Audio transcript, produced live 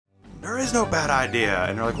There is no bad idea.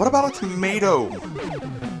 And they're like, what about a tomato?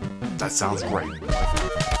 That sounds great.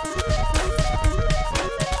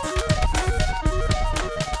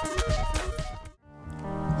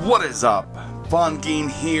 What is up? Von Geen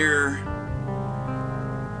here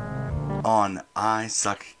on I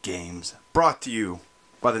Suck Games, brought to you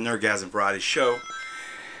by the Nerdgasm Variety Show.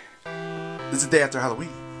 This is the day after Halloween,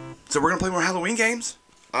 so we're gonna play more Halloween games.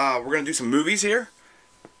 We're gonna do some movies here,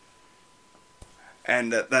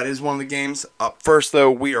 and that is one of the games. Up first,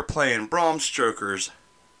 though, we are playing Bram Stoker's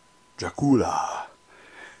Dracula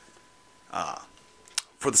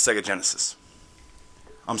for the Sega Genesis.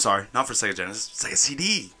 I'm sorry, not for Sega Genesis, Sega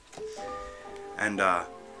CD. And I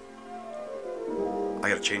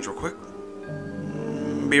gotta change real quick.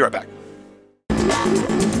 Be right back.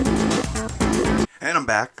 And I'm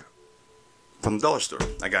back from the dollar store.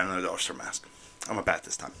 I got another dollar store mask. I'm a bat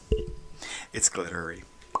this time. It's glittery.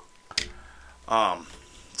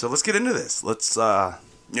 So let's get into this. Let's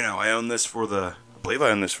you know, I believe I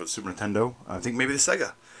own this for the Super Nintendo. I think maybe the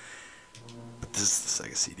Sega. But this is the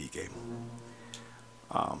Sega CD game.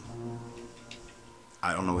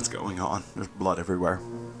 I don't know what's going on. There's blood everywhere.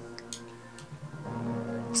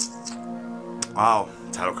 Wow,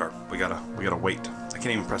 title card. We gotta wait. I can't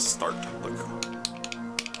even press start. Look.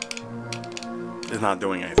 It's not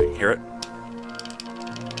doing anything. Hear it?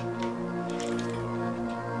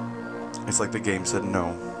 It's like the game said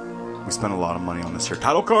no. We spent a lot of money on this here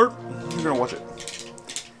title card. You're gonna watch it.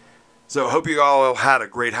 So I hope you all had a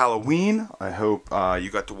great Halloween. I hope you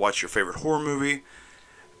got to watch your favorite horror movie.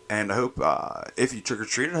 And I hope, if you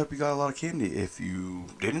trick-or-treated, I hope you got a lot of candy. If you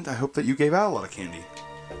didn't, I hope that you gave out a lot of candy.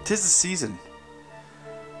 'Tis the season.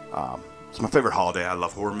 It's my favorite holiday. I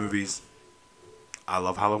love horror movies. I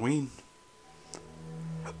love Halloween.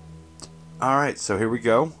 Alright, so here we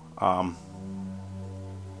go.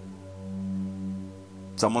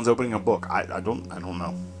 Someone's opening a book. I don't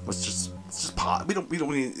know. Let's just pause. We don't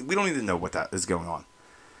need to know what that is going on.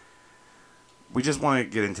 We just want to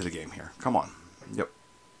get into the game here. Come on. Yep.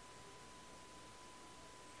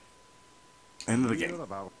 Into the game.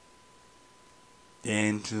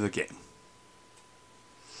 Into the game.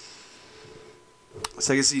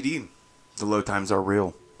 Sega CD. The load times are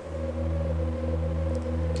real.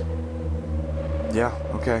 Yeah,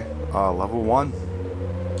 okay. Level 1.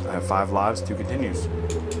 I have 5 lives, 2 continues.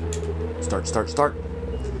 Start.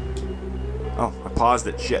 Oh, I paused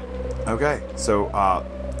it. Shit. Okay, so,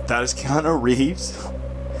 that is Keanu Reeves.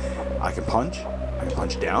 I can punch. I can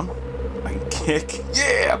punch down. I can kick.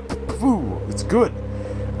 Yeah! Ooh, it's good.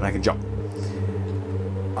 And I can jump.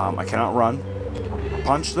 I cannot run.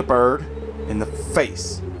 Punch the bird in the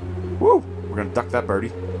face. Woo! We're gonna duck that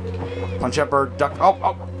birdie. Punch that bird. Duck.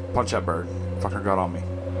 Oh! Punch that bird. Fucker got on me.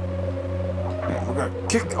 And we're gonna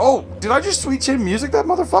kick. Oh! Did I just sweet chin music that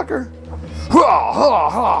motherfucker? Ha! Ha!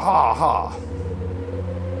 Ha! Ha! Ha!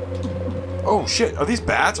 Oh shit! Are these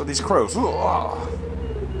bats or these crows? I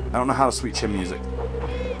don't know how to sweet chin music.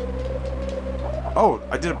 Oh,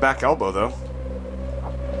 I did a back elbow, though.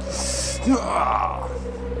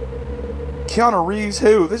 Keanu Reeves,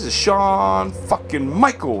 who? This is Shawn fucking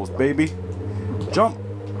Michaels, baby. Jump.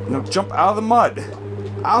 No, jump out of the mud.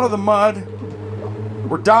 Out of the mud.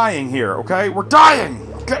 We're dying here, okay? We're dying!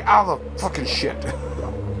 Get out of the fucking shit.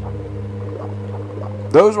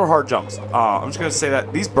 Those were hard jumps. I'm just going to say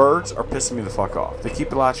that these birds are pissing me the fuck off. They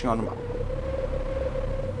keep latching on to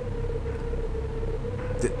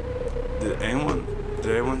Did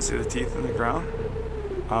anyone see the teeth in the ground?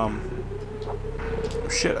 Oh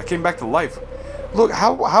shit, I came back to life. Look,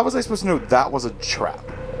 how was I supposed to know that was a trap?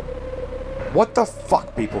 What the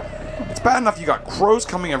fuck, people? It's bad enough you got crows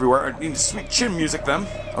coming everywhere. I need to sweet chin music them.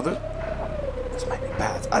 Are those might be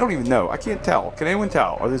bats. I don't even know. I can't tell. Can anyone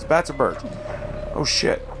tell? Are those bats or birds? Oh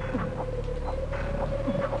shit.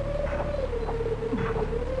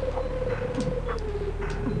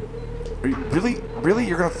 Are you really?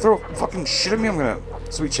 You're gonna throw fucking shit at me? I'm gonna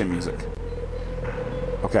sweet chin music.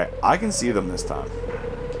 Okay, I can see them this time.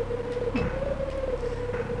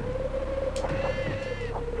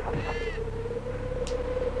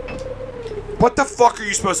 What the fuck are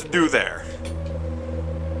you supposed to do there?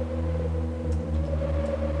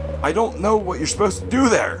 I don't know what you're supposed to do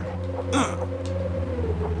there. I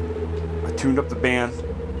tuned up the band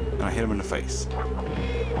and I hit him in the face.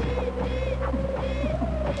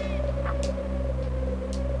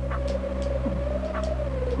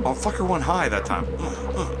 Oh, fucker went high that time.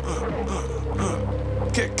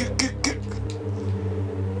 Kick.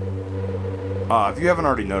 If you haven't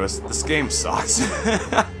already noticed, this game sucks.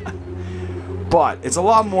 But it's a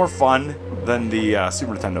lot more fun than the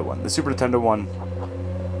Super Nintendo one. The Super Nintendo one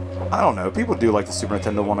I don't know. People do like the Super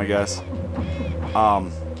Nintendo one, I guess. I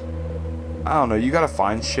don't know. You gotta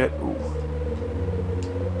find shit. Ooh.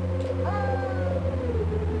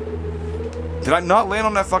 Did I not land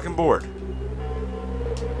on that fucking board?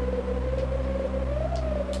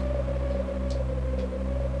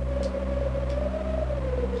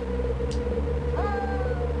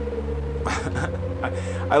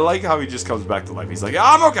 I like how he just comes back to life. He's like, yeah,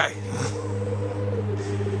 I'm okay.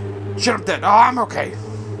 Shit, I'm dead. Oh, I'm okay.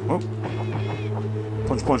 Oh.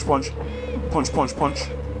 Punch, punch, punch. Punch, punch, punch.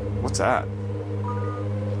 What's that?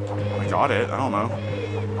 I got it. I don't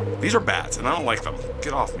know. These are bats, and I don't like them.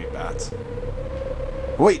 Get off me, bats.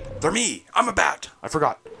 Wait, they're me. I'm a bat. I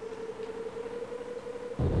forgot.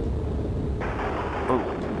 Oh.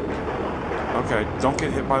 Okay, don't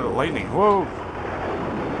get hit by the lightning. Whoa.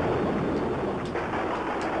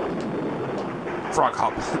 Frog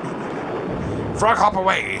hop. Frog hop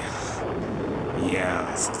away.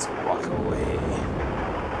 Yes, let's walk away.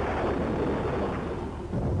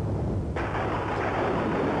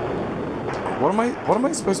 What am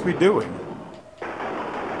I supposed to be doing?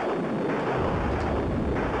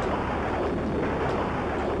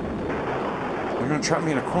 You're gonna trap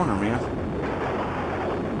me in a corner, man.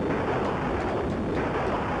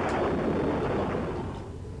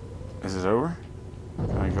 Is it over?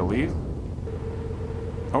 Can I go leave?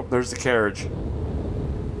 Oh, there's the carriage.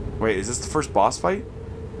 Wait, is this the first boss fight?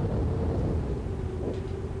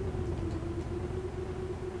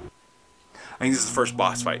 I think this is the first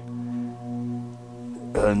boss fight.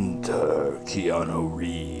 Enter Keanu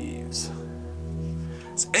Reeves.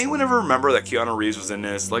 Does anyone ever remember that Keanu Reeves was in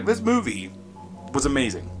this? Like, this movie was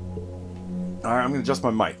amazing. Alright, I'm gonna adjust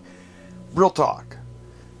my mic. Real talk.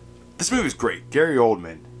 This movie is great. Gary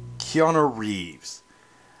Oldman. Keanu Reeves.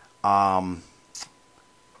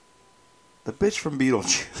 The bitch from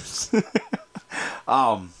Beetlejuice.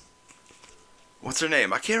 What's her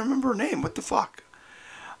name? I can't remember her name. What the fuck?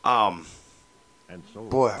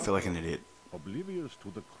 Boy, I feel like an idiot. Oblivious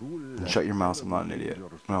to the cruel Shut your mouth. I'm not an idiot.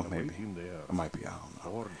 Well, maybe. I might be. I don't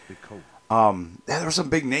know. Yeah, there were some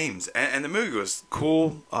big names, and the movie was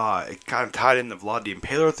cool. It kind of tied in the Vlad the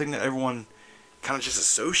Impaler thing that everyone kind of just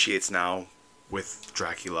associates now with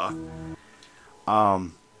Dracula.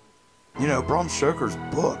 You know, Bram Stoker's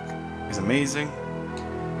book is amazing.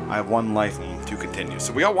 I have one life to continue.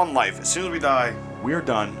 So we got one life. As soon as we die, we're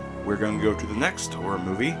done. We're going to go to the next horror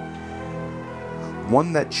movie.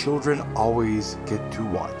 One that children always get to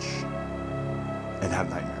watch and have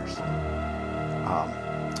nightmares.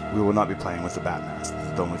 We will not be playing with the Bat Mask.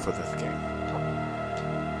 It's only for this game.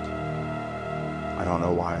 I don't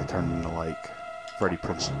know why I turned into like Freddie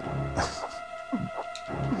Prinze.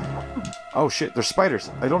 Oh shit, there's spiders.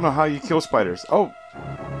 I don't know how you kill spiders. Oh,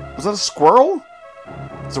 was that a squirrel?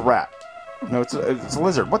 It's a rat. No, it's a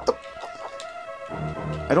lizard. What the?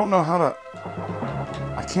 I don't know how to...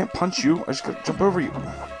 I can't punch you. I just gotta jump over you.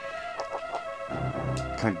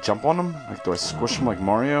 Can I jump on him? Like, do I squish him like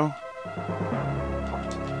Mario?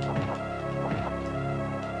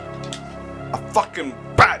 A fucking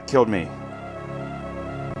bat killed me.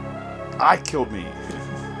 I killed me.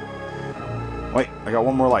 Wait, I got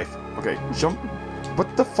one more life. Okay, jump.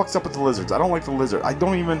 What the fuck's up with the lizards? I don't like the lizard. I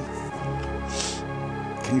don't even...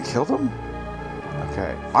 Can you kill them?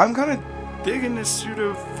 Okay. I'm kind of digging this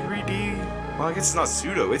pseudo 3D. Well, I guess it's not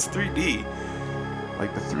pseudo. It's 3D.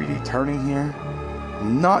 Like the 3D turning here.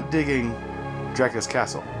 I'm not digging Dracula's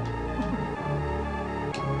castle.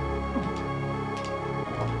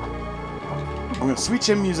 I'm gonna sweet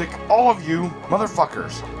chin music. All of you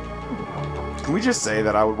motherfuckers. Can we just say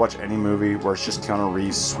that I would watch any movie where it's just Keanu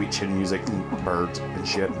Reeves, sweet chin music, and birds and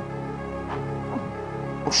shit?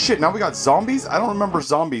 Oh shit, now we got zombies? I don't remember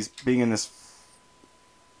zombies being in this.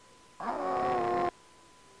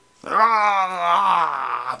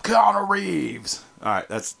 Keanu Reeves! Alright,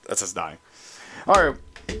 that's us dying. Alright.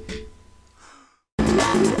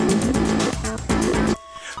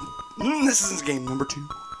 This is game number 2.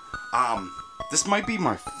 This might be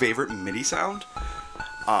my favorite MIDI sound.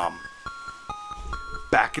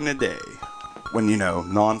 Back in the day, when, you know,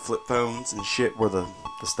 non-flip phones and shit were the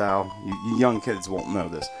style, you young kids won't know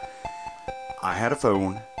this. I had a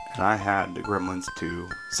phone, and I had the Gremlins 2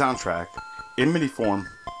 soundtrack in MIDI form.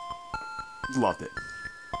 Loved it.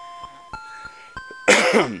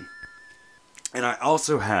 And I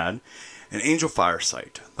also had an Angel Fire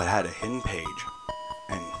site that had a hidden page.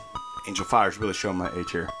 And Angel Fire's really showing my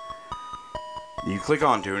age here. You click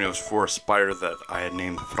onto, and it was for a spider that I had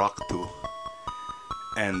named Fraktu.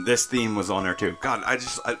 And this theme was on there too. God,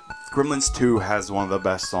 Gremlins 2 has one of the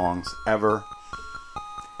best songs ever.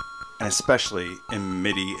 And especially in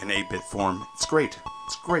MIDI and 8-bit form. It's great.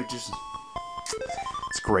 It's great. Just,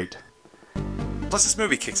 it's great. Plus, this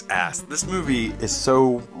movie kicks ass. This movie is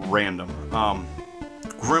so random.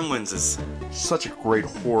 Gremlins is such a great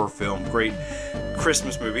horror film, great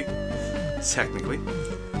Christmas movie, technically.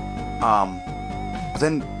 But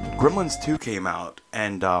then Gremlins 2 came out,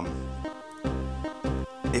 and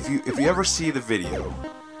if you ever see the video,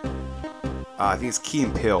 I think it's Key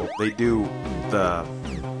and Peele. They do the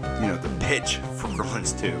pitch for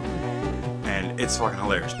Gremlins 2, and it's fucking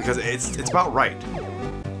hilarious because it's about right.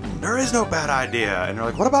 There is no bad idea, and they're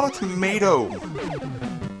like, what about a tomato?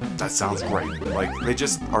 That sounds great. Like, they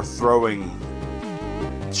just are throwing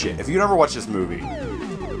shit. If you never watch this movie,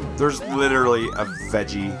 there's literally a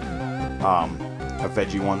veggie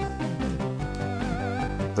one.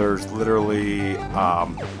 There's literally a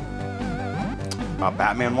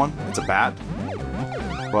Batman one. It's a bat,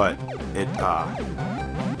 but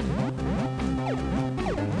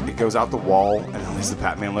it goes out the wall and it leaves the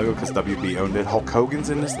Batman logo because WB owned it. Hulk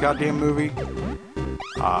Hogan's in this goddamn movie.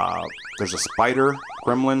 There's a spider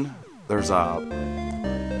gremlin. There's a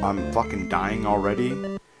I'm fucking dying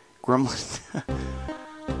already gremlin.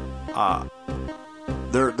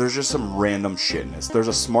 There's just some random shit in this. There's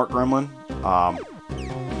a smart gremlin. I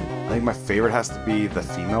think my favorite has to be the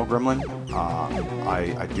female gremlin.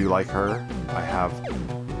 I do like her. I have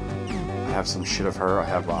some shit of her. I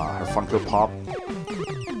have her Funko Pop.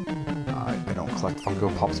 I don't collect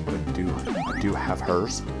Funko Pops, but I do have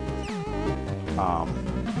hers. I'm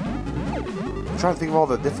trying to think of all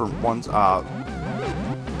the different ones.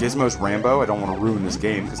 Gizmo's Rambo. I don't want to ruin this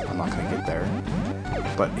game because I'm not going to get there.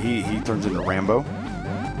 But he turns into Rambo.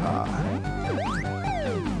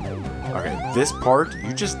 Okay, this part,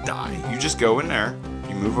 you just die. You just go in there,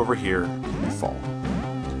 you move over here, and you fall.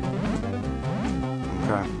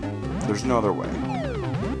 Okay. There's no other way.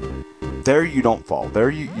 There you don't fall. There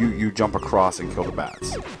you jump across and kill the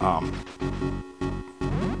bats. I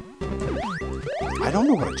don't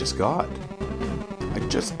know what I just got.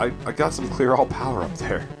 I got some clear all power up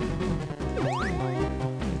there.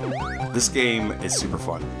 This game is super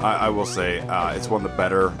fun. I will say it's one of the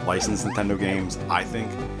better licensed Nintendo games, I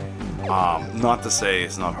think. Not to say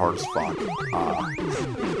it's not hard as fuck.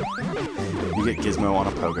 You get Gizmo on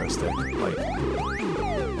a pogo stick. Like,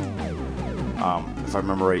 if I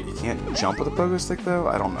remember right, you can't jump with a pogo stick though.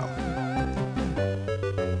 I don't know.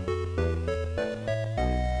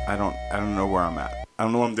 I don't know where I'm at. I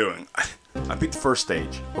don't know what I'm doing. I beat the first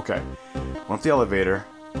stage. Okay, went up the elevator.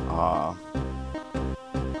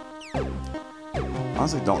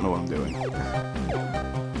 Honestly, don't know what I'm doing. I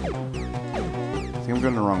think I'm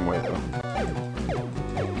going the wrong way, though.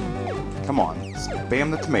 Come on.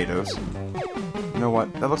 Spam the tomatoes. You know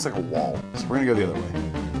what? That looks like a wall. So we're going to go the other way.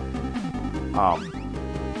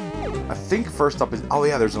 I think first up is... Oh,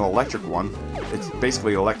 yeah, there's an electric one. It's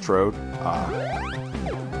basically electrode.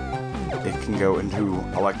 It can go into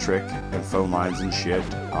electric and phone lines and shit.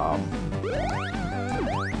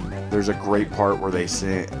 There's a great part where they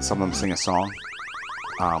sing... Some of them sing a song.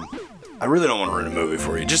 I really don't want to ruin a movie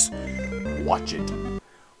for you. Just watch it.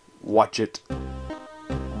 Watch it.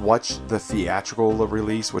 Watch the theatrical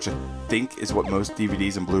release, which I think is what most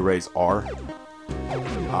DVDs and Blu-rays are.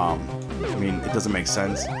 I mean, it doesn't make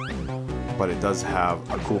sense, but it does have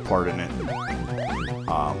a cool part in it.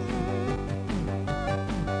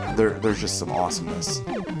 There's just some awesomeness.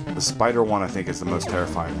 The spider one, I think, is the most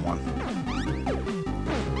terrifying one.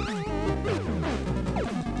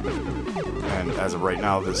 And as of right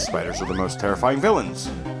now, the spiders are the most terrifying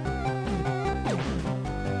villains.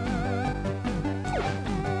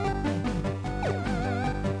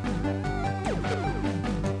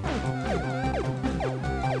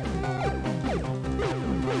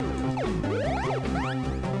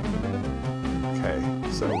 Okay,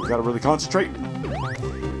 so we gotta really concentrate.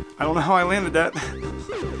 I don't know how I landed that.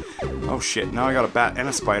 Oh shit, now I got a bat and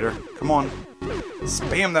a spider. Come on.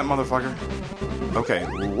 Spam that motherfucker. Okay,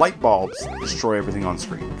 light bulbs destroy everything on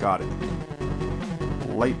screen. Got it.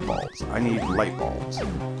 Light bulbs. I need light bulbs.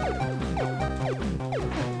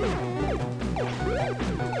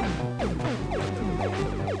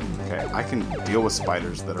 Okay, I can deal with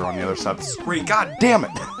spiders that are on the other side of the screen. God damn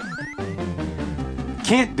it!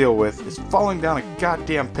 Can't deal with is falling down a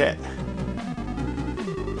goddamn pit.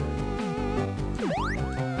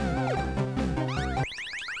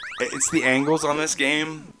 It's the angles on this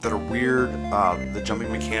game that are weird, the jumping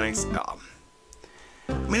mechanics. I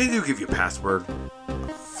mean, they do give you a password.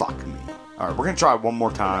 Fuck me. Alright, we're gonna try it one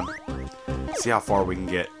more time. See how far we can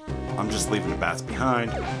get. I'm just leaving the bats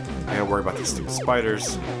behind. I gotta worry about these stupid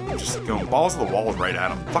spiders. I'm just going balls to the wall right at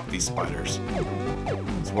them. Fuck these spiders.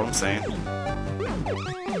 That's what I'm saying.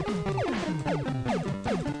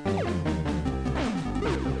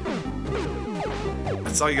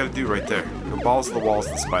 That's all you gotta do right there. Go balls to the walls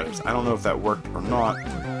to the spiders. I don't know if that worked or not.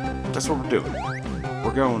 That's what we're doing.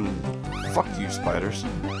 We're going, fuck you, spiders.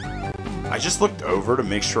 I just looked over to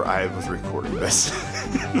make sure I was recording this.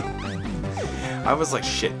 I was like,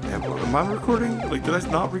 shit, am I recording? Like, did I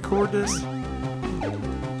not record this?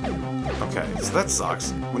 Okay, so that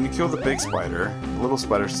sucks. When you kill the big spider, the little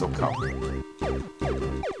spiders still come.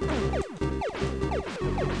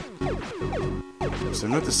 So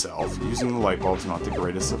note to self, using the light bulb is not the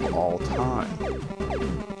greatest of all time.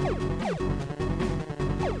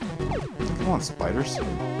 Come on, spiders.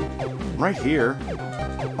 I'm right here,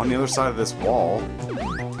 on the other side of this wall.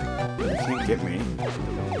 You can't get me.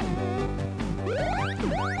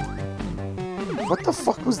 What the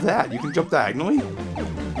fuck was that? You can jump diagonally?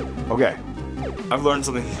 Okay. I've learned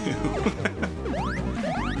something new.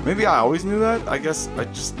 Maybe I always knew that? I guess I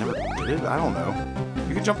just never did it? I don't know.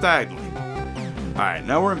 You can jump diagonally. Alright,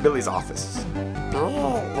 now we're in Billy's office.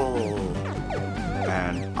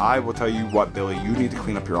 And I will tell you what, Billy, you need to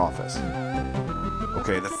clean up your office.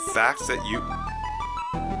 Okay, the fact that you...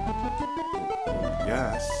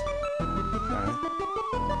 Yes. Okay.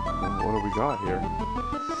 What do we got here?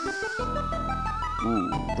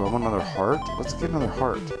 Ooh, do I want another heart? Let's get another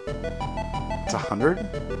heart. It's 100?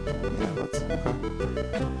 Yeah, let's...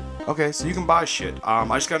 Okay. Okay, so you can buy shit. I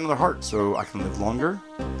just got another heart, so I can live longer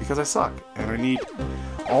because I suck. And I need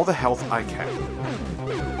all the health I can.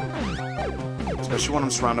 Especially when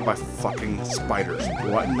I'm surrounded by fucking spiders.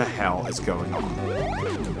 What in the hell is going on?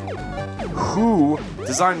 Who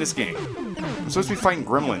designed this game? I'm supposed to be fighting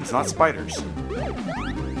gremlins, not spiders.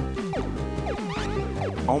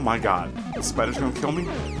 Oh my god. The spider's gonna kill me?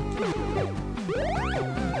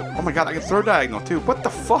 Oh my god, I can throw diagonal too. What the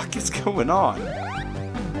fuck is going on?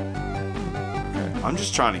 Okay, I'm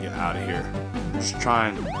just trying to get out of here. I'm just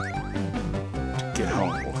trying to get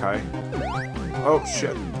home, okay? Oh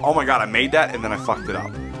shit. Oh my god, I made that and then I fucked it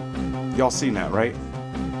up. Y'all seen that, right?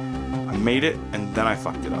 I made it and then I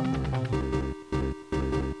fucked it up.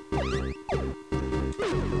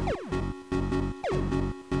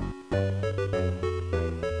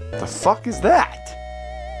 The fuck is that?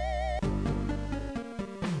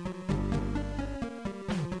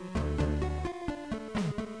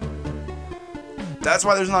 That's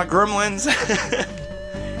why there's not gremlins.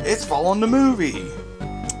 It's following the movie.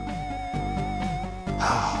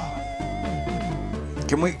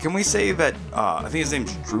 Can we say that I think his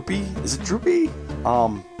name's Droopy? Is it Droopy?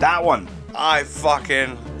 That one. I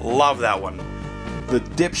fucking love that one. The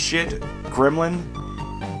dipshit gremlin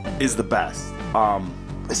is the best.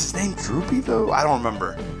 Is his name Droopy though? I don't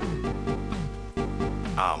remember.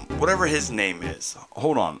 Whatever his name is.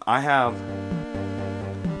 Hold on.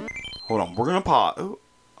 Hold on. We're gonna pause.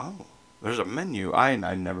 Oh, there's a menu. I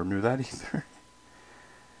never knew that either.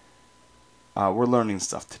 We're learning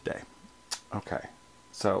stuff today. Okay.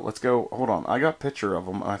 So let's go. Hold on. I got a picture of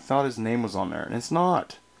him. I thought his name was on there, and it's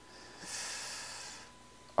not.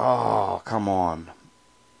 Oh, come on.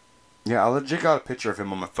 Yeah, I legit got a picture of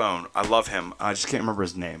him on my phone. I love him. I just can't remember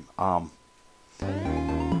his name.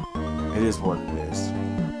 It is what it is.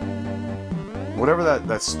 Whatever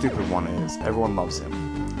that stupid one is, everyone loves him.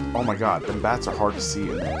 Oh my god, them bats are hard to see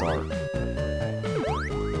in the dark.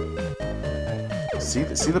 See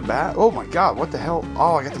the bat? Oh my god, what the hell?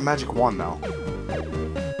 Oh, I got the magic wand now.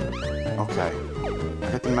 Okay.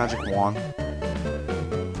 I got the magic wand.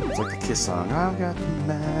 It's like the Kiss song. I've got the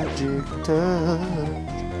magic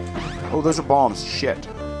touch. Oh, those are bombs. Shit.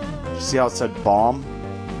 Did you see how it said bomb?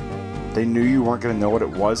 They knew you weren't going to know what it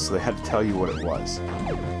was, so they had to tell you what it was.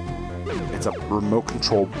 It's a remote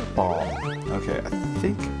control bomb. Okay, I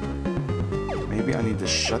think maybe I need to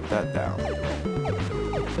shut that down.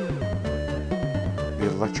 The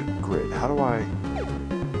electric grid. How do I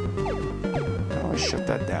shut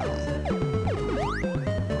that down?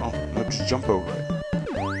 Oh, no, just jump over it.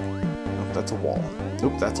 Nope, that's a wall.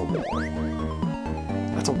 Nope, that's a wall.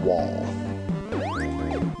 That's a wall.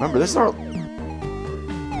 Remember, this is our...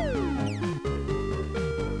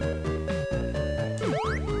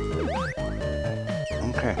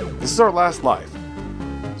 Okay, this is our last life.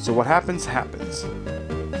 So what happens, happens.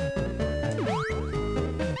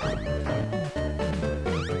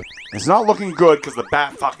 It's not looking good because the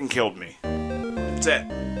bat fucking killed me. That's it.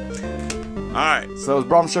 Alright, so that was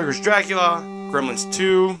Bram Stoker's Dracula, Gremlins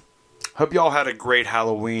 2. Hope y'all had a great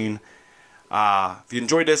Halloween. If you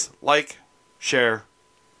enjoyed this, like, share,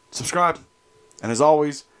 subscribe. And as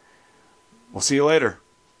always, we'll see you later.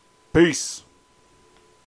 Peace.